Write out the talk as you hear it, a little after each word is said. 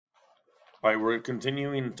All right, we're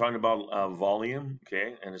continuing talking about volume,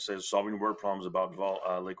 okay? And it says solving word problems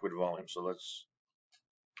about liquid volume. So let's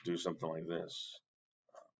do something like this.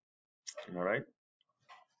 All right.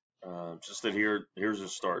 Just that here's a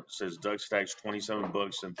start. It says Doug stacks 27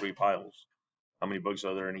 books in 3 piles. How many books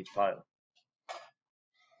are there in each pile?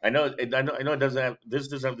 I know it doesn't have this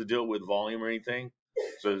doesn't have to deal with volume or anything.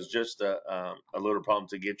 So it's just a little problem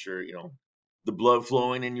to get your the blood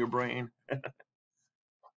flowing in your brain.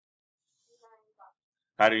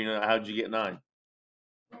 How do you know? How'd you get 9?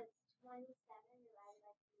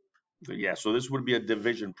 Yeah, so this would be a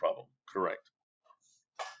division problem. Correct.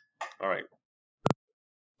 All right.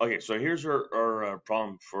 Okay, so here's our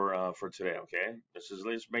problem for today. Okay, this is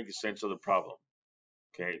let's make sense of the problem.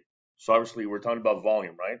 Okay, so obviously we're talking about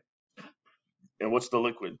volume, right? And what's the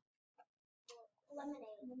liquid?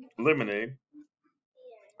 Lemonade.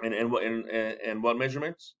 And what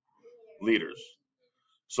measurements? Liters.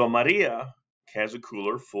 So Maria has a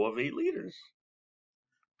cooler full of 8 liters,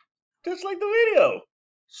 just like the video.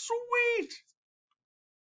 Sweet.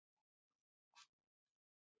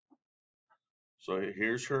 So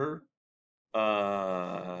here's her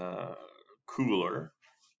uh, cooler,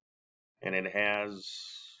 and it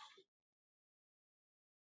has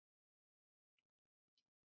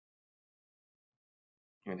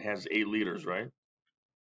 8 liters, right?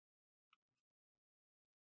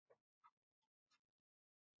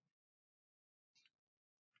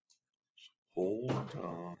 Hold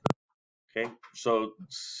on. Okay, so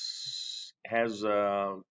has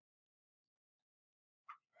okay,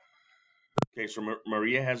 so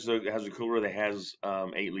Maria has a cooler that has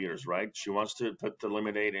 8 liters, right? She wants to put the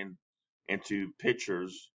lemonade into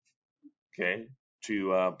pitchers, okay,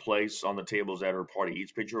 to place on the tables at her party.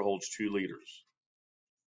 Each pitcher holds 2 liters.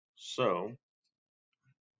 So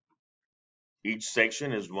each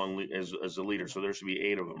section is is a liter, so there should be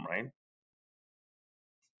 8 of them, right?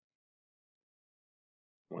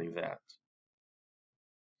 Leave that.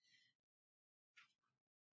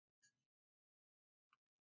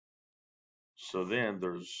 So then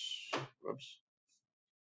there's, whoops,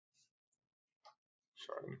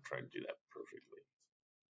 sorry, let me try to do that perfectly.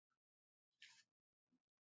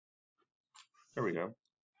 There we go.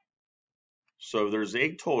 So there's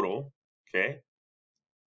 8 total, okay?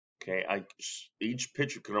 Okay, each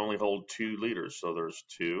pitcher can only hold 2 liters, so there's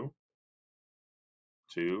 2,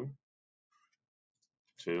 2,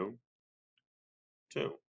 2,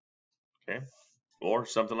 2. Okay, or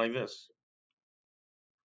something like this.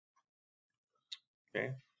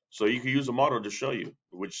 Okay, so you can use a model to show you,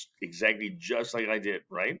 which exactly just like I did,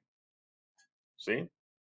 right? See,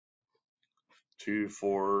 2,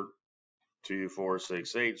 4, 2, 4,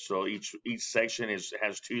 6, 8. So each section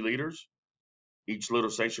has 2 liters. Each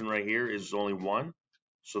little section right here is only 1.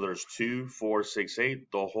 So there's 2, 4, 6,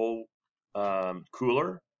 8. The whole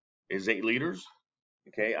cooler is 8 liters.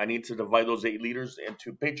 Okay, I need to divide those 8 liters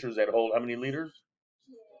into pitchers that hold how many liters?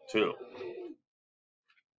 2.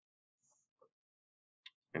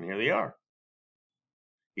 And here they are.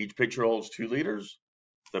 Each pitcher holds 2 liters.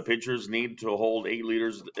 The pitchers need to hold 8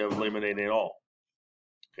 liters of lemonade in all.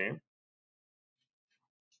 Okay.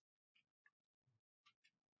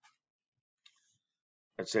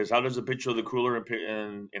 It says, how does a picture of the cooler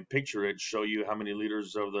and picture it show you how many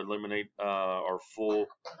liters of the lemonade are full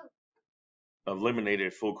of lemonade a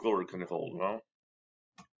full cooler can hold? Well,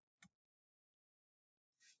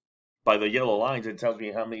 by the yellow lines, it tells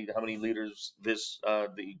me how many liters the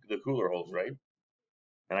cooler holds, right?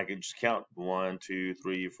 And I can just count 1, 2,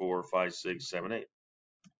 3, 4, 5, 6, 7, 8.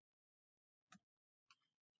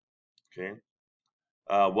 Okay.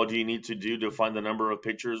 What do you need to do to find the number of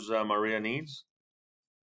pitchers Maria needs?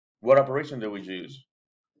 What operation did we use?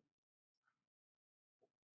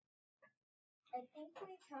 I think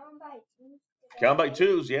we count by twos. Count by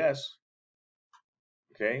twos, yes.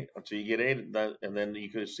 Okay, until you get 8, and then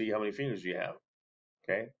you can see how many fingers you have.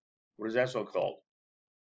 Okay, what is that so called?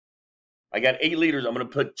 I got 8 liters. I'm going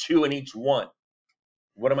to put 2 in each one.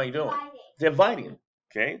 What am I doing? Dividing.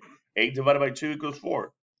 Okay, 8 divided by 2 equals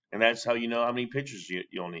 4, and that's how you know how many pitchers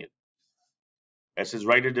you'll need. It says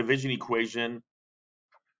write a division equation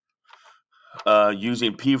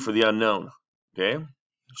using P for the unknown. Okay,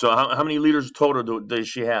 so how many liters total does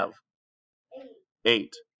she have?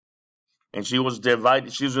 8. And she was going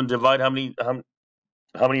to divide how many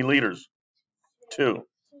liters? 2.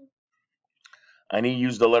 I need to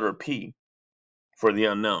use the letter P for the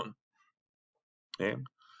unknown. Okay,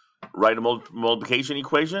 write a multiplication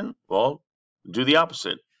equation. Well, do the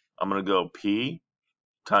opposite. I'm going to go P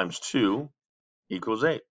times 2 equals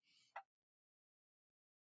 8.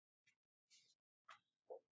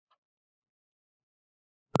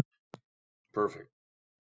 Perfect.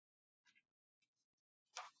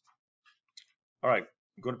 All right,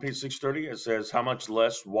 go to page 630. It says how much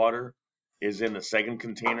less water is in the second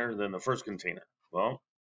container than the first container. Well,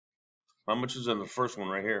 how much is in the first one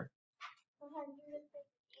right here?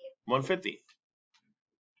 150.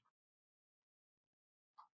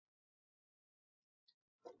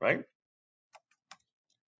 Right?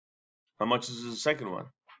 How much is the second one?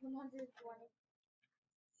 120.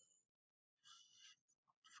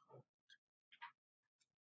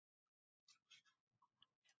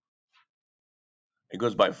 It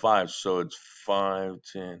goes by 5, so it's 5,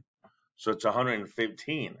 10. So it's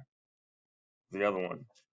 115. The other one.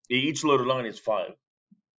 Each loaded line is 5,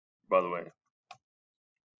 by the way.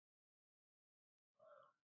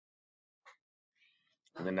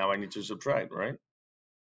 And then now I need to subtract, right?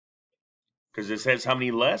 Because it says how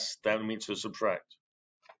many less, that means to subtract.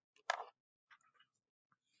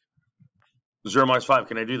 0 minus 5,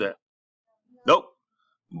 can I do that? Nope.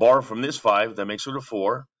 Borrow from this 5, that makes it a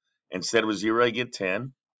 4. Instead of a 0, I get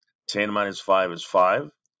 10. 10 minus 5 is 5.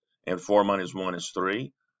 And 4 minus 1 is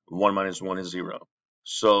 3. 1 minus 1 is 0.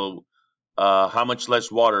 So how much less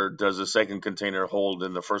water does the second container hold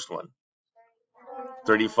than the first one?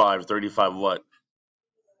 35. 35 what?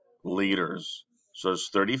 Liters. So it's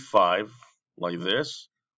 35 like this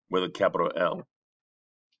with a capital L.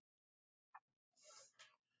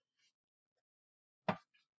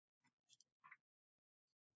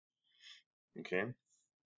 Okay.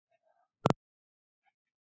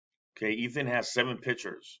 Okay, Ethan has 7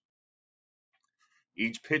 pitchers.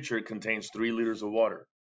 Each pitcher contains 3 liters of water.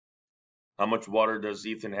 How much water does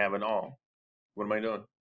Ethan have in all? What am I doing?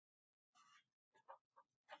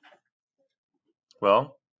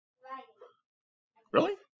 Well,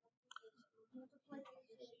 really?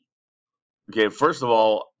 Okay, first of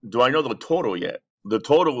all, do I know the total yet? The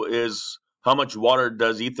total is how much water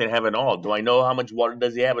does Ethan have in all? Do I know how much water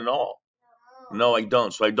does he have in all? No, I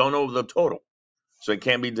don't. So I don't know the total. So it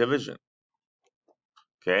can't be division.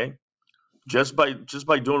 Okay? Just by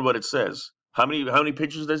doing what it says. How many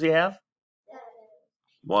pitchers does he have?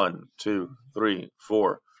 1, 2, 3,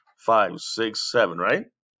 4, 5, 6, 7, right?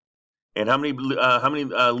 And how many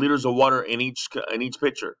liters of water in each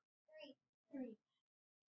pitcher?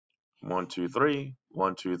 1, 2, 3,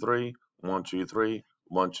 1, 2, 3, 1, 2, 3,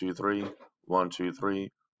 1, 2, 3, 1, 2,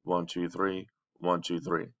 3, 1, 2, 3, 1, 2,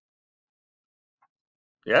 3.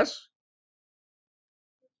 Yes?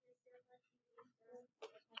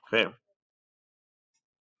 Okay.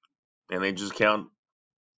 And they just count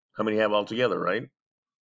how many you have altogether, right?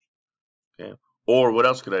 Okay. Or what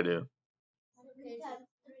else could I do?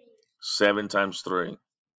 7 times 3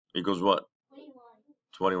 equals what?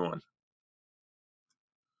 21.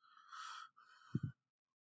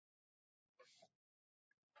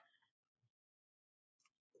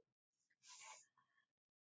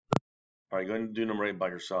 All right, go ahead and do number 8 by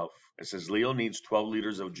yourself. It says Leo needs 12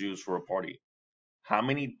 liters of juice for a party. How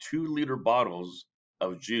many 2-liter bottles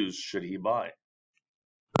of juice should he buy?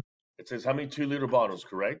 It says how many 2-liter bottles,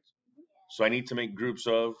 correct? So I need to make groups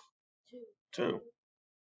of 2.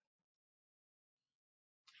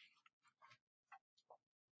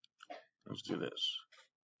 Let's do this.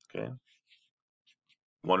 Okay.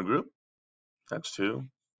 One group, that's 2.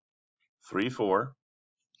 3, 4,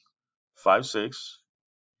 5, 6,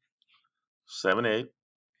 7, 8,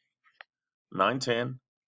 9, 10,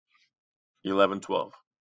 11, 12.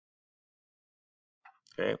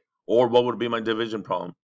 Okay. Or what would be my division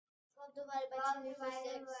problem?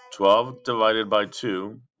 12 divided by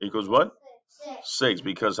 2 equals what? 6.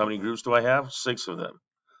 Because how many groups do I have? 6 of them.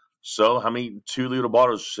 So how many 2-liter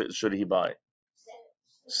bottles should he buy?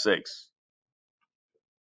 6.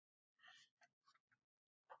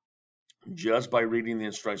 Just by reading the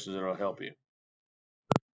instructions, it'll help you.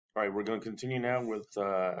 All right, we're going to continue now with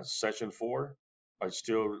session 4.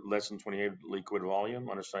 Still lesson 28, liquid volume,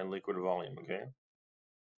 understand liquid volume, okay?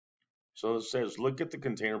 So it says, look at the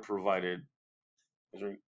container provided.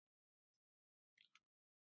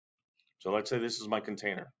 So let's say this is my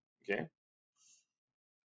container, okay?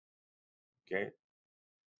 Okay,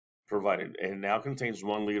 provided. It now contains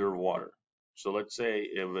 1 liter of water. So let's say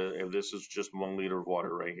if this is just 1 liter of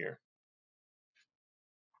water right here.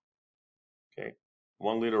 Okay,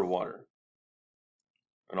 1 liter of water.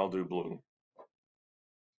 And I'll do blue.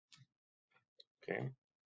 Okay.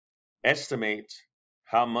 Estimate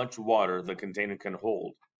how much water the container can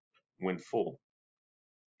hold when full.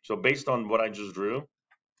 So based on what I just drew,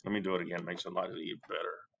 let me do it again, makes it a lot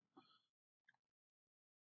better.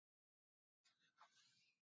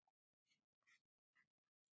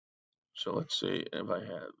 So let's see if I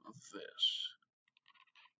have this.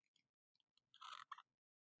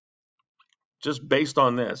 just based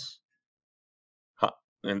on this,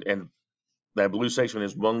 and that blue section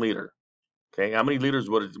is 1 liter. Okay, how many liters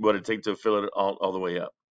would it take to fill it all the way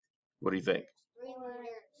up? What do you think? 3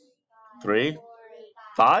 liters. 3?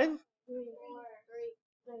 5? 4.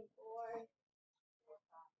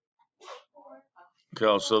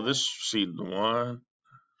 Okay, so this sheet 1,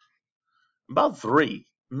 about 3,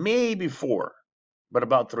 maybe 4, but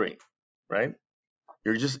about 3, right?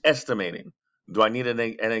 You're just estimating. Do I need an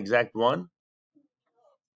exact one?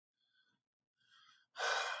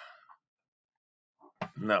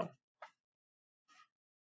 No.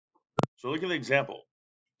 So look at the example.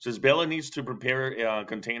 It says Bella needs to prepare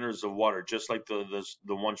containers of water, just like the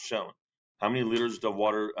one shown. How many liters of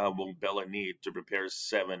water will Bella need to prepare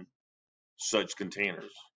 7 such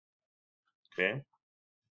containers? Okay. It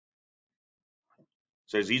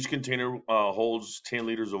says each container holds 10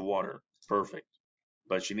 liters of water. Perfect.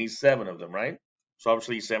 But she needs 7 of them, right? So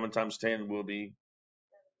obviously 7 times 10 will be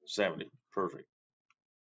 70. Perfect.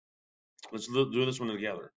 Let's do this one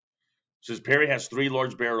together. It says Perry has 3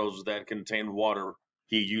 large barrels that contain water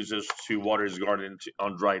he uses to water his garden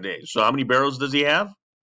on dry days. So how many barrels does he have?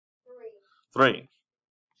 3.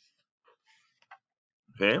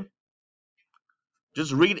 Okay.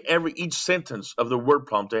 Just read each sentence of the word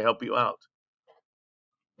prompt to help you out.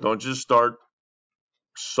 Don't just start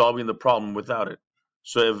solving the problem without it.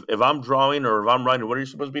 So if I'm drawing or if I'm writing, what are you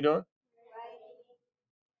supposed to be doing?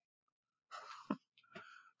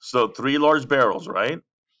 So 3 large barrels, right?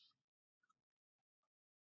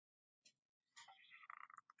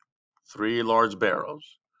 3 large barrels.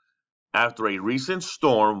 After a recent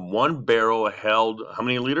storm, 1 barrel held how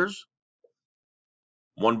many liters?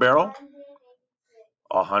 1 barrel?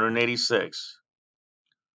 186.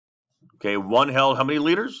 Okay, 1 held how many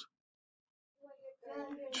liters?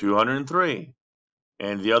 203.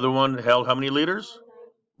 And the other one held how many liters?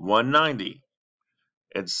 190.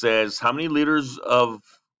 It says, how many liters of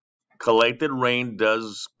collected rain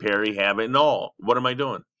does Perry have in all? What am I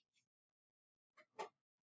doing?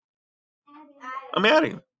 I'm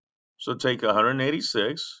adding. So take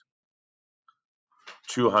 186,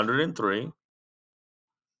 203,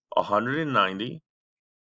 190,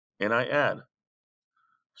 and I add.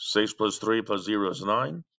 6 plus 3 plus 0 is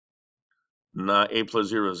 9. 8 plus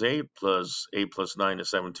 0 is 8, plus 8 plus 9 is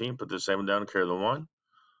 17. Put the 7 down, carry the 1.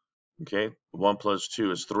 Okay, 1 plus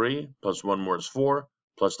 2 is 3, plus 1 more is 4,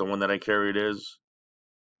 plus the 1 that I carried is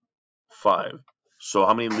 5. So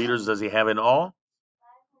how many liters does he have in all?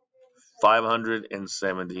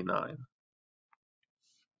 579.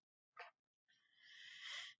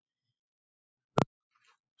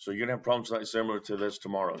 So you're gonna have problems similar to this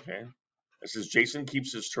tomorrow, okay? It says Jason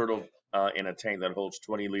keeps his turtle in a tank that holds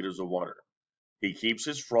 20 liters of water. He keeps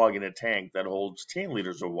his frog in a tank that holds 10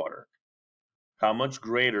 liters of water. How much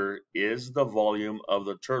greater is the volume of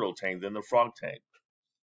the turtle tank than the frog tank?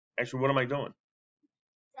 Actually, what am I doing?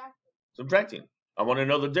 Subtracting. I want to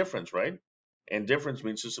know the difference, right? And difference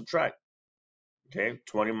means to subtract. Okay,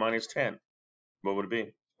 20 minus 10. What would it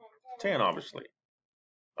be? 10, obviously.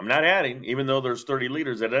 I'm not adding, even though there's 30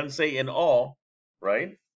 liters. It doesn't say in all,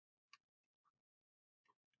 right?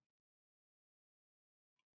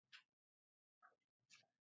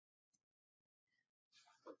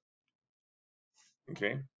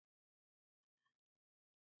 Okay.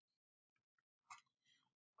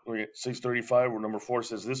 635, where number 4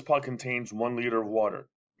 says this pot contains 1 liter of water,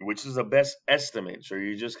 which is the best estimate. So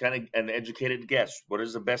you just kind of an educated guess. What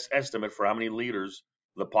is the best estimate for how many liters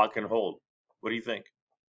the pot can hold? What do you think?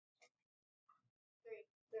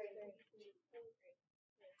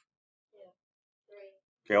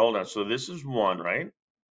 3. Okay, hold on. So this is 1, right?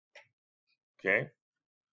 Okay.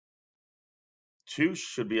 2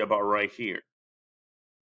 should be about right here.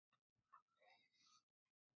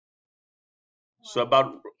 So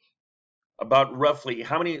about roughly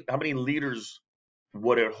how many liters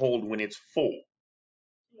would it hold when it's full?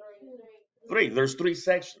 3. There's 3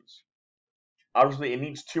 sections. Obviously, it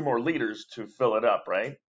needs 2 more liters to fill it up,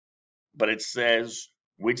 right? But it says,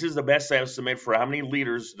 which is the best estimate for how many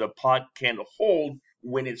liters the pot can hold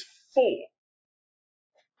when it's full?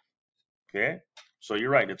 Okay, so you're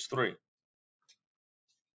right, it's 3.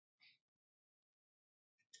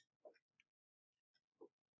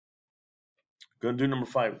 Gonna do number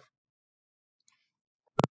 5.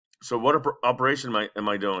 So what operation am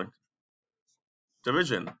I doing?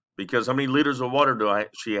 Division. Because how many liters of water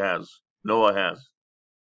Noah has?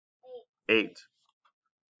 8.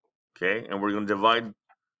 Okay, and we're going to divide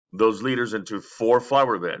those liters into 4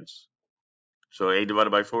 flower beds. So 8 divided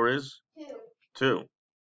by 4 is? 2.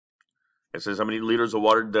 It says how many liters of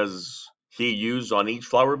water does he use on each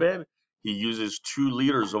flower bed? He uses 2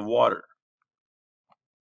 liters of water.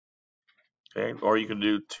 Okay, or you can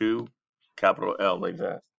do 2 capital L like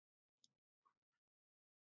that.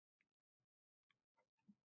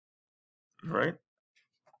 Right?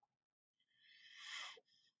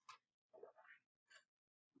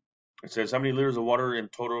 It says how many liters of water in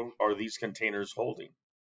total are these containers holding?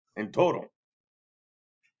 In total.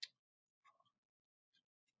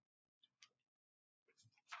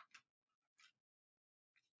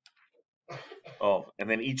 Oh, and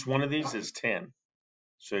then each one of these is 10.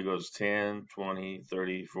 So it goes 10, 20,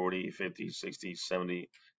 30, 40, 50, 60, 70,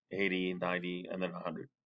 80, 90, and then 100.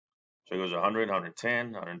 So it goes 100,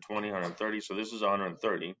 110, 120, 130. So this is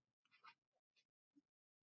 130.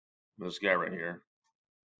 This guy right here.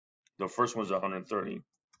 The first one's 130.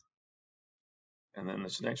 And then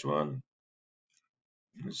this next one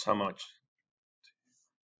is how much?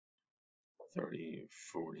 30,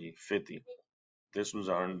 40, 50. This one's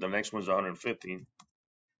 100. The next one's 150.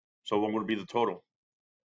 So what would be the total?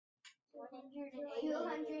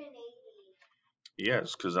 280.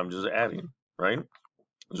 Yes, because I'm just adding, right?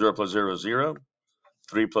 0 plus 0 is 0.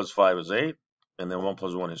 3 plus 5 is 8. And then 1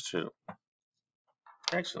 plus 1 is 2.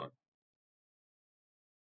 Excellent.